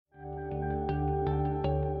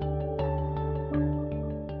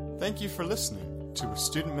Thank you for listening to a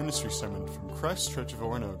student ministry sermon from Christ Church of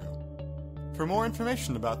Oronogo. For more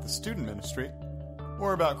information about the student ministry,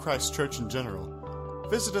 or about Christ Church in general,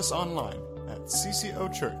 visit us online at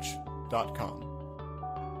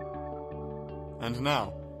ccochurch.com. And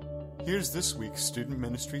now, here's this week's student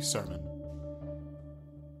ministry sermon.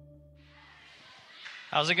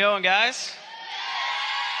 How's it going, guys?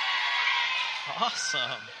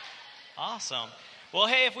 Awesome. Well,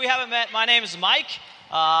 hey, if we haven't met, my name is Mike.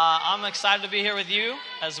 I'm excited to be here with you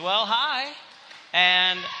as well. Hi.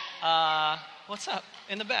 And what's up?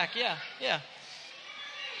 In the back, yeah.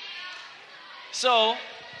 So,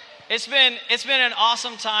 it's been an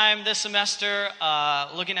awesome time this semester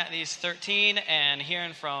looking at these 13 and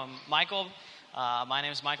hearing from Michael. My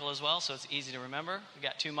name is Michael as well, so it's easy to remember. We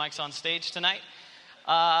got two mics on stage tonight.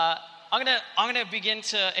 I'm gonna begin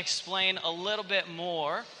to explain a little bit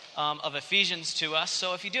more of Ephesians to us.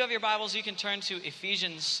 So if you do have your Bibles, you can turn to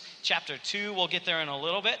Ephesians chapter 2. We'll get there in a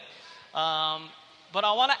little bit. But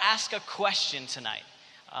I want to ask a question tonight.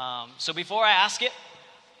 So before I ask it,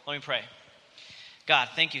 let me pray. God,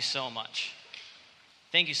 thank you so much.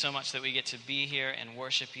 Thank you so much that we get to be here and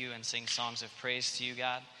worship you and sing songs of praise to you,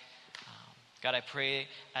 God. God, I pray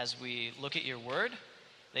as we look at your word,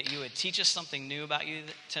 that you would teach us something new about you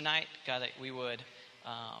tonight. God, that we would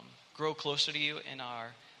grow closer to you in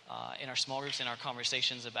our small groups, in our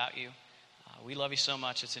conversations about you. We love you so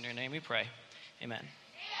much. It's in your name we pray. Amen.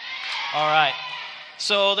 All right.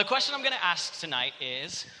 So the question I'm going to ask tonight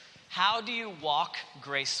is, how do you walk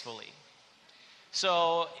gracefully?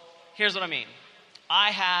 So here's what I mean.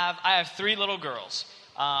 I have three little girls.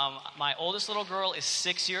 My oldest little girl is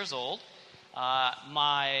 6 years old.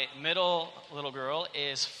 My middle little girl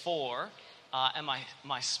is 4. And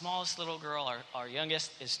my smallest little girl, our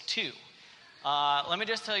youngest, is 2. Let me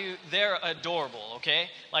just tell you, they're adorable, okay?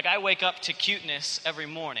 Like, I wake up to cuteness every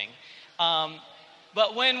morning.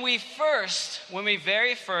 But when we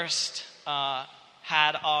very first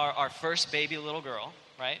had our first baby little girl,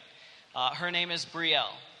 right? Her name is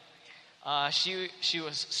Brielle. She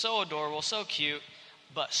was so adorable, so cute,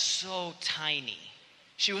 but so tiny.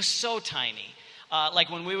 She was so tiny. Like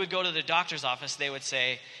when we would go to the doctor's office, they would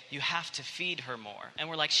say, you have to feed her more. And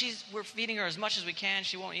we're like, we're feeding her as much as we can.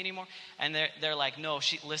 She won't eat anymore. And they're like, no,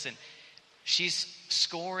 she's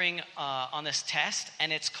scoring on this test,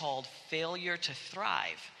 and it's called failure to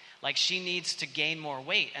thrive. Like, she needs to gain more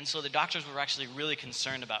weight. And so the doctors were actually really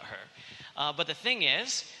concerned about her. But the thing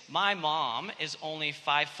is, my mom is only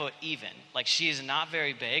 5 foot even. Like, she is not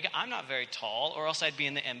very big. I'm not very tall, or else I'd be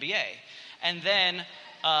in the NBA. And then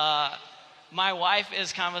my wife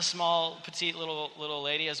is kind of a small, petite little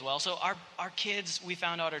lady as well. So our kids, we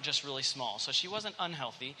found out, are just really small. So she wasn't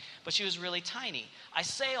unhealthy, but she was really tiny. I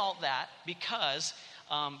say all that because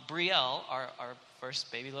Brielle, our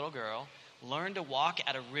first baby little girl, learned to walk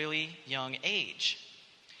at a really young age.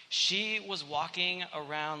 She was walking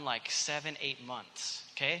around like 7-8 months,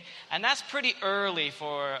 okay? And that's pretty early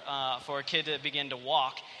for a kid to begin to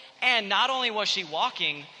walk. And not only was she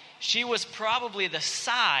walking, she was probably the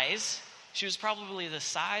size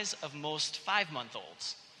of most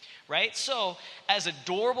 5-month-olds, right? So as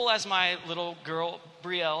adorable as my little girl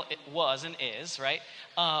Brielle was and is, right?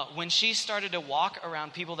 When she started to walk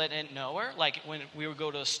around people that didn't know her, like when we would go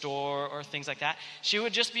to a store or things like that, she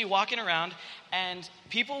would just be walking around and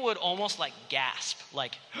people would almost like gasp,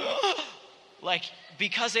 like, like,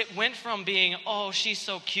 because it went from being, oh, she's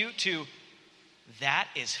so cute, to that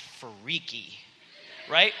is freaky.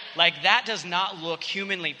 Right? Like, that does not look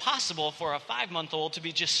humanly possible for a 5-month-old to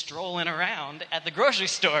be just strolling around at the grocery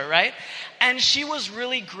store, right? And she was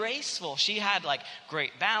really graceful. She had, like,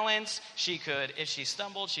 great balance. She could, if she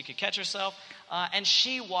stumbled, she could catch herself. And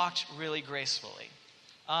she walked really gracefully.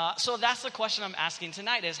 So that's the question I'm asking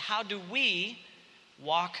tonight is, how do we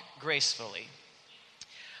walk gracefully?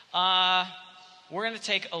 We're going to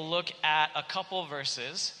take a look at a couple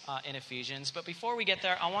verses in Ephesians. But before we get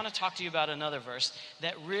there, I want to talk to you about another verse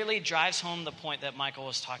that really drives home the point that Michael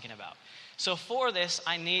was talking about. So for this,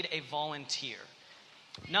 I need a volunteer.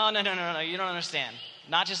 No, you don't understand.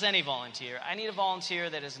 Not just any volunteer. I need a volunteer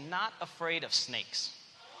that is not afraid of snakes.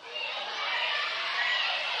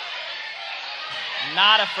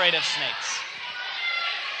 Not afraid of snakes.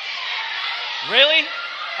 Really?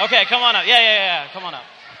 Okay, come on up. Yeah, come on up.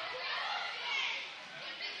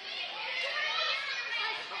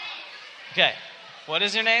 Okay, what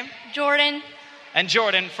is your name? Jordan. And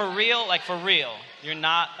Jordan, for real, you're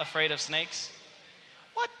not afraid of snakes?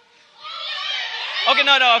 What? Okay,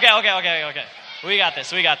 no, okay. We got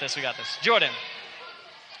this. Jordan,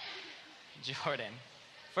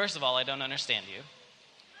 first of all, I don't understand you.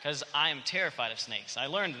 because I am terrified of snakes. I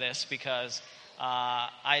learned this because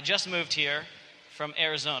I just moved here from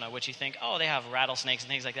Arizona, which you think, oh, they have rattlesnakes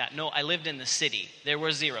and things like that. No, I lived in the city. There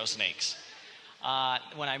were 0 snakes.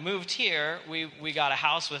 When I moved here, we got a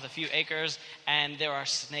house with a few acres, and there are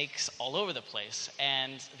snakes all over the place,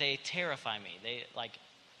 and they terrify me.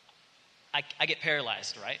 I get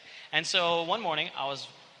paralyzed, right? And so one morning, I was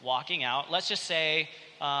walking out. Let's just say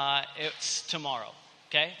it's tomorrow,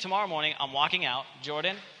 okay? Tomorrow morning, I'm walking out.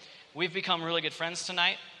 Jordan, we've become really good friends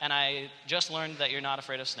tonight, and I just learned that you're not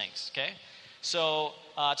afraid of snakes, okay? So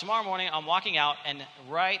tomorrow morning, I'm walking out, and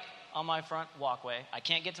right on my front walkway, I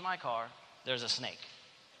can't get to my car, there's a snake,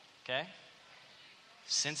 okay?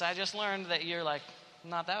 Since I just learned that you're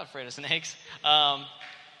not that afraid of snakes, I'm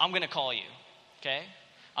going to call you, okay?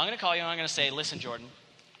 I'm going to call you and I'm going to say, listen, Jordan,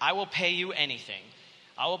 I will pay you anything.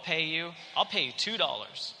 I'll pay you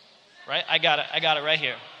 $2, right? I got it right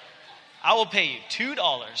here. I will pay you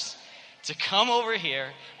 $2 to come over here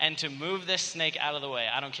and to move this snake out of the way.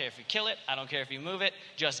 I don't care if you kill it. I don't care if you move it.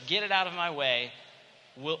 Just get it out of my way.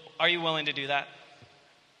 Are you willing to do that?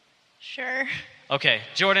 Sure. Okay.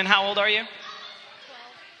 Jordan, how old are you? 12.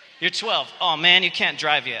 You're 12. Oh, man, you can't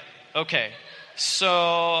drive yet. Okay.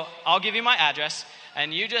 So I'll give you my address,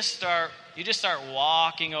 and you just start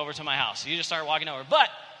walking over to my house. You just start walking over. But,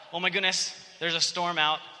 oh my goodness, there's a storm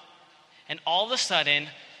out, and all of a sudden,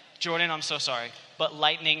 Jordan, I'm so sorry, but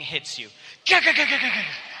lightning hits you.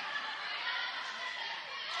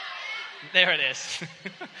 There it is.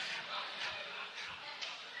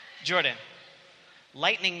 Jordan,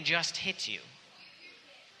 lightning just hit you.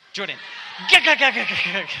 Jordan,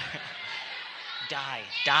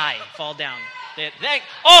 die, fall down.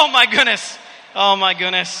 Oh my goodness.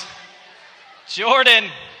 Jordan,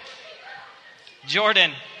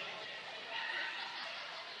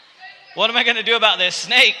 what am I going to do about this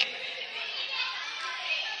snake?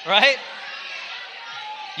 Right?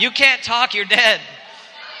 You can't talk, you're dead.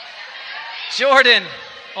 Jordan,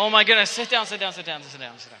 oh my goodness, sit down.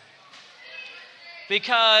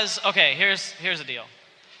 Because, okay, here's the deal.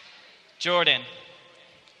 Jordan,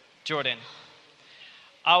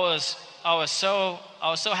 I was so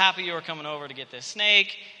happy you were coming over to get this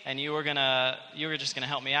snake, and you were just gonna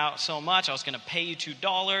help me out so much. I was gonna pay you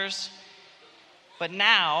 $2, but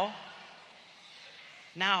now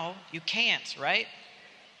you can't, right?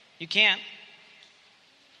 You can't.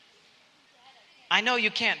 I know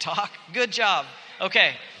you can't talk. Good job.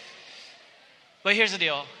 Okay. But here's the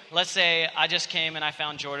deal. Let's say I just came and I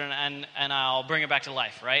found Jordan and I'll bring her back to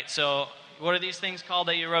life, right? So what are these things called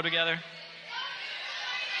that you wrote together?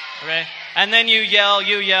 Okay. And then you yell.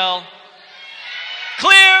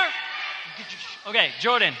 Clear! Okay,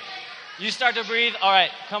 Jordan, you start to breathe. All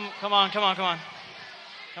right, come on.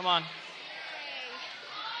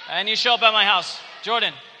 And you show up at my house.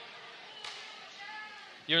 Jordan,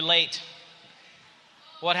 you're late.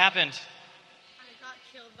 What happened? I got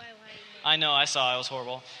killed by lightning. I know, I saw. It was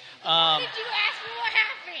horrible. Why did you ask me what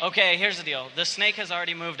happened? Okay, here's the deal. The snake has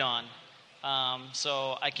already moved on,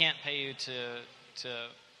 so I can't pay you to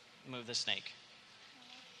move the snake.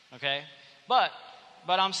 Okay? But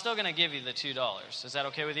I'm still going to give you the $2. Is that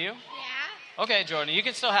okay with you? Yeah. Okay, Jordan, you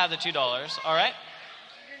can still have the $2, all right?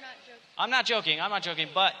 You're not joking. I'm not joking,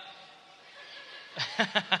 but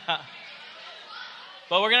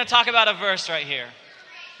but we're going to talk about a verse right here.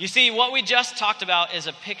 You see, what we just talked about is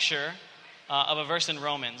a picture of a verse in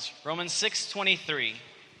Romans 6:23.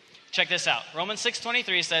 Check this out. Romans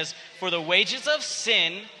 6:23 says, "For the wages of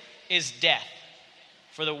sin is death."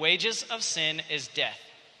 For the wages of sin is death.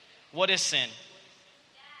 What is sin?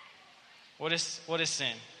 What is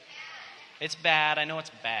sin? It's bad. I know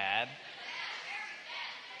it's bad.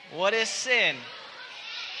 What is sin?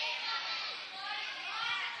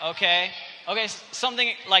 Okay,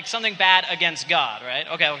 something bad against God, right?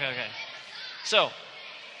 Okay. So,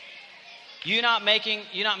 you're not making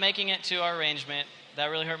it to our arrangement. That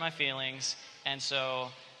really hurt my feelings, and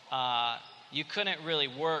so you couldn't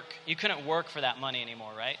work for that money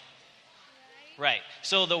anymore, right? Right.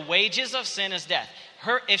 So the wages of sin is death.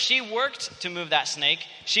 If she worked to move that snake,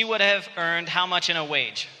 she would have earned how much in a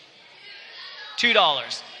wage?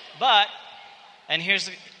 $2. But, and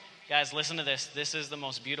guys, listen to this. This is the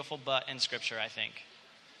most beautiful but in Scripture, I think.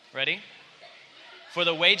 Ready? For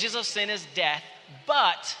the wages of sin is death,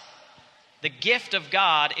 but the gift of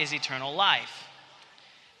God is eternal life.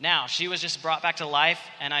 Now, she was just brought back to life,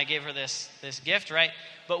 and I gave her this gift, right?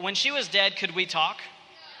 But when she was dead, could we talk?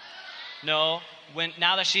 No.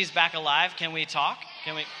 Now that she's back alive, can we talk?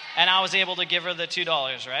 And I was able to give her the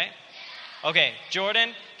 $2, right? Okay,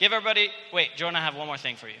 Jordan, give everybody... Wait, Jordan, I have one more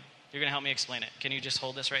thing for you. You're going to help me explain it. Can you just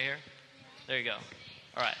hold this right here? There you go.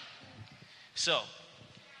 All right. So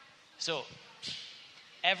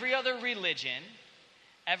every other religion,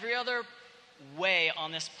 every other way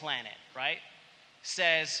on this planet, right,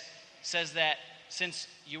 says that since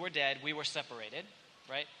you were dead, we were separated,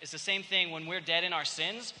 right? It's the same thing when we're dead in our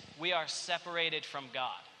sins, we are separated from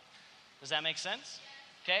God. Does that make sense?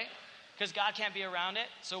 Okay? Because God can't be around it,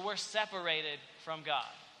 so we're separated from God.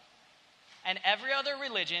 And every other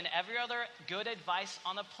religion, every other good advice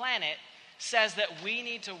on the planet says that we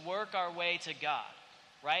need to work our way to God,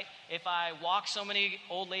 right? If I walk so many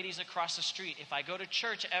old ladies across the street, if I go to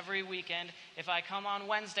church every weekend, if I come on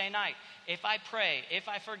Wednesday night, if I pray, if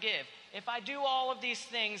I forgive, if I do all of these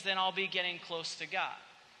things, then I'll be getting close to God.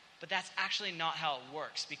 But that's actually not how it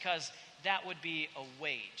works, because that would be a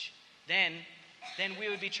wage. Then we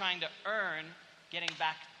would be trying to earn getting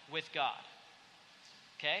back with God.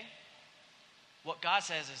 Okay? What God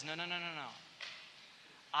says is, no.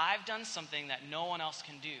 I've done something that no one else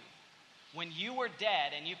can do. When you were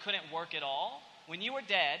dead and you couldn't work at all, when you were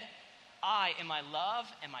dead, I, in my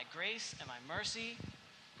love and my grace and my mercy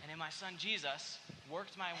and in my Son Jesus,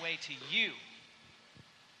 worked my way to you.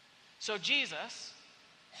 So Jesus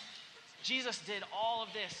did all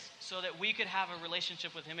of this so that we could have a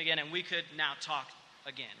relationship with him again, and we could now talk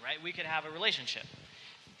again, right? We could have a relationship.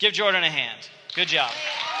 Give Jordan a hand. Good job.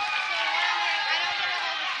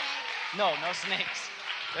 No snakes.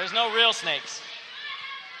 There's no real snakes.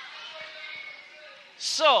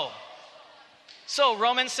 So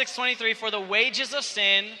Romans 6:23, for the wages of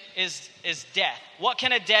sin is death. What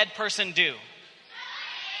can a dead person do?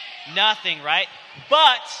 Nothing, right?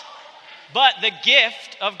 But the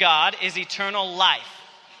gift of God is eternal life.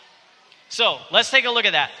 So let's take a look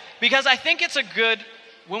at that. Because I think it's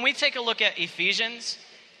when we take a look at Ephesians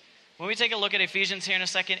here in a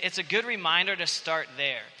second, it's a good reminder to start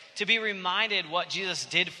there. To be reminded what Jesus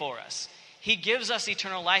did for us. He gives us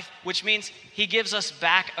eternal life, which means he gives us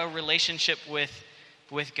back a relationship with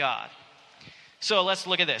God. So let's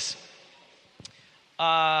look at this.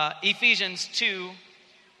 Ephesians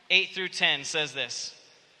 2:8-10 says this.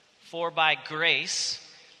 For by grace,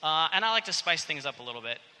 and I like to spice things up a little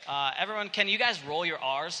bit. Everyone, can you guys roll your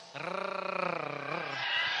R's?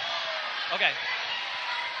 Okay.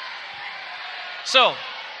 So,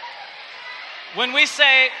 when we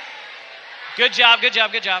say, good job. Okay,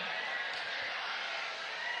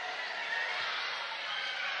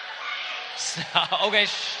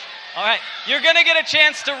 all right. You're going to get a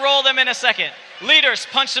chance to roll them in a second. Leaders,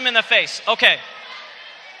 punch them in the face. Okay.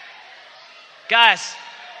 Guys,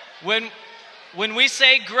 when we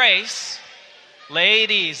say grace,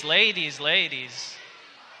 ladies.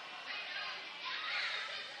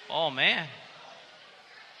 Oh, man.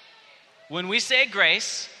 When we say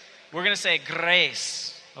grace, we're going to say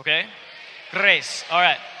grace, okay? Grace, all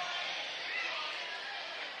right.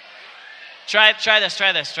 Try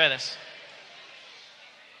this.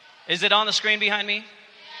 Is it on the screen behind me?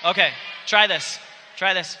 Okay, try this.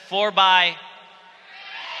 For by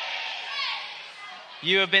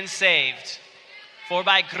you have been saved. For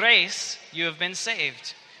by grace you have been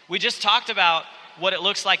saved. We just talked about what it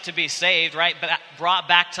looks like to be saved, right? But brought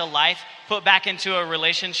back to life, put back into a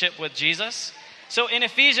relationship with Jesus. So in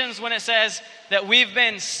Ephesians, when it says that we've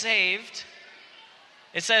been saved,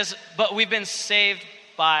 it says, but we've been saved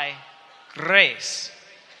by grace.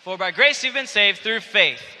 For by grace you've been saved through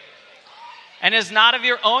faith. And it's not of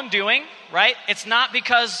your own doing, right? It's not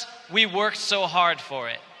because we worked so hard for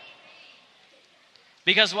it.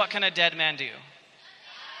 Because what can a dead man do?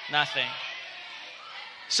 Nothing.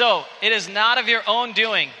 So, it is not of your own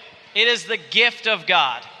doing. It is the gift of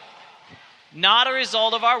God. Not a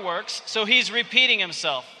result of our works. So he's repeating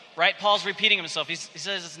himself, right? Paul's repeating himself. He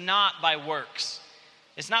says it's not by works.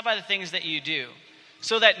 It's not by the things that you do.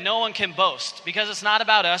 So that no one can boast. Because it's not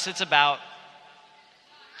about us, it's about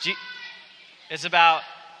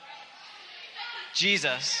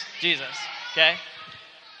Jesus, okay?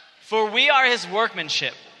 For we are his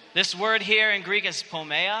workmanship. This word here in Greek is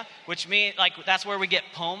poiema, which means, like, that's where we get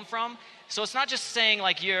poem from. So it's not just saying,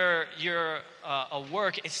 like, you're a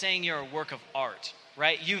work, it's saying you're a work of art,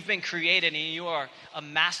 right? You've been created and you are a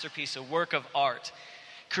masterpiece, a work of art.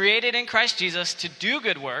 Created in Christ Jesus to do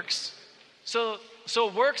good works. So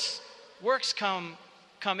works come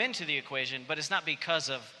into the equation, but it's not because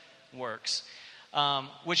of works,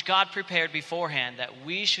 which God prepared beforehand that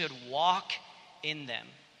we should walk in them.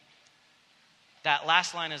 That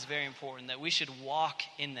last line is very important, that we should walk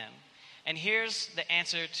in them. And here's the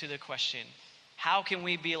answer to the question. How can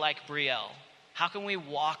we be like Brielle? How can we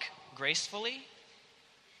walk gracefully?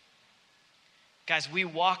 Guys, we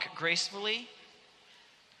walk gracefully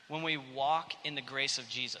when we walk in the grace of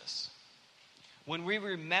Jesus. when we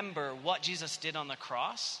remember what Jesus did on the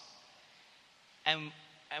cross, and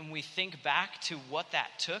we think back to what that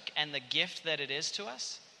took and the gift that it is to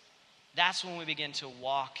us, that's when we begin to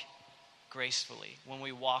walk gracefully, when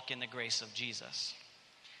we walk in the grace of Jesus.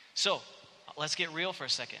 So, let's get real for a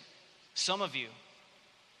second. Some of you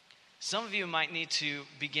might need to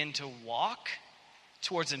begin to walk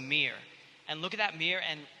towards a mirror and look at that mirror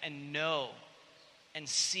and know and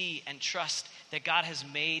see and trust that God has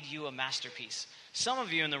made you a masterpiece. Some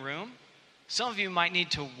of you in the room, some of you might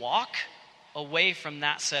need to walk away from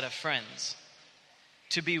that set of friends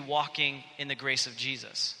to be walking in the grace of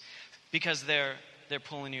Jesus because they're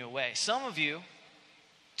pulling you away. Some of you,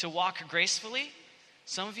 to walk gracefully,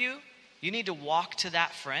 some of you need to walk to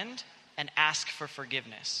that friend and ask for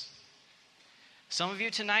forgiveness. Some of you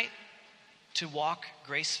tonight, to walk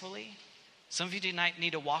gracefully, some of you tonight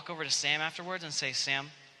need to walk over to Sam afterwards and say, Sam,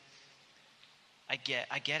 I get it.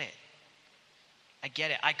 I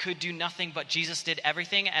get it. I could do nothing, but Jesus did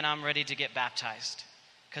everything, and I'm ready to get baptized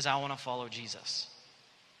because I want to follow Jesus.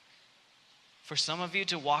 For some of you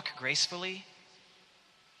to walk gracefully,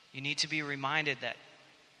 you need to be reminded that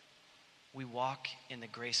we walk in the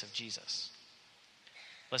grace of Jesus.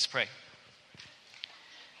 Let's pray.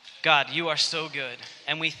 God, you are so good,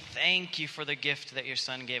 and we thank you for the gift that your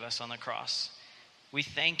Son gave us on the cross. We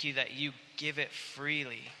thank you that you give it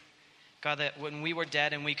freely. God, that when we were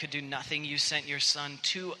dead and we could do nothing, you sent your Son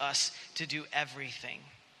to us to do everything.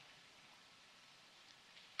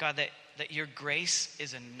 God, that your grace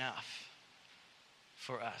is enough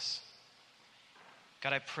for us.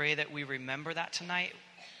 God, I pray that we remember that tonight.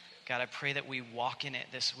 God, I pray that we walk in it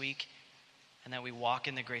this week and that we walk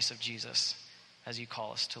in the grace of Jesus as you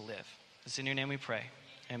call us to live. It's in your name we pray.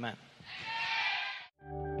 Amen.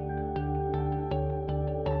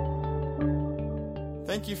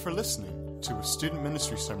 Thank you for listening to a student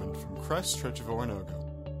ministry sermon from Christ Church of Oronogo.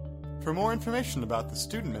 For more information about the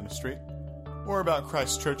student ministry or about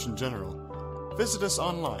Christ Church in general, visit us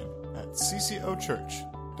online at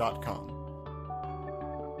ccochurch.com.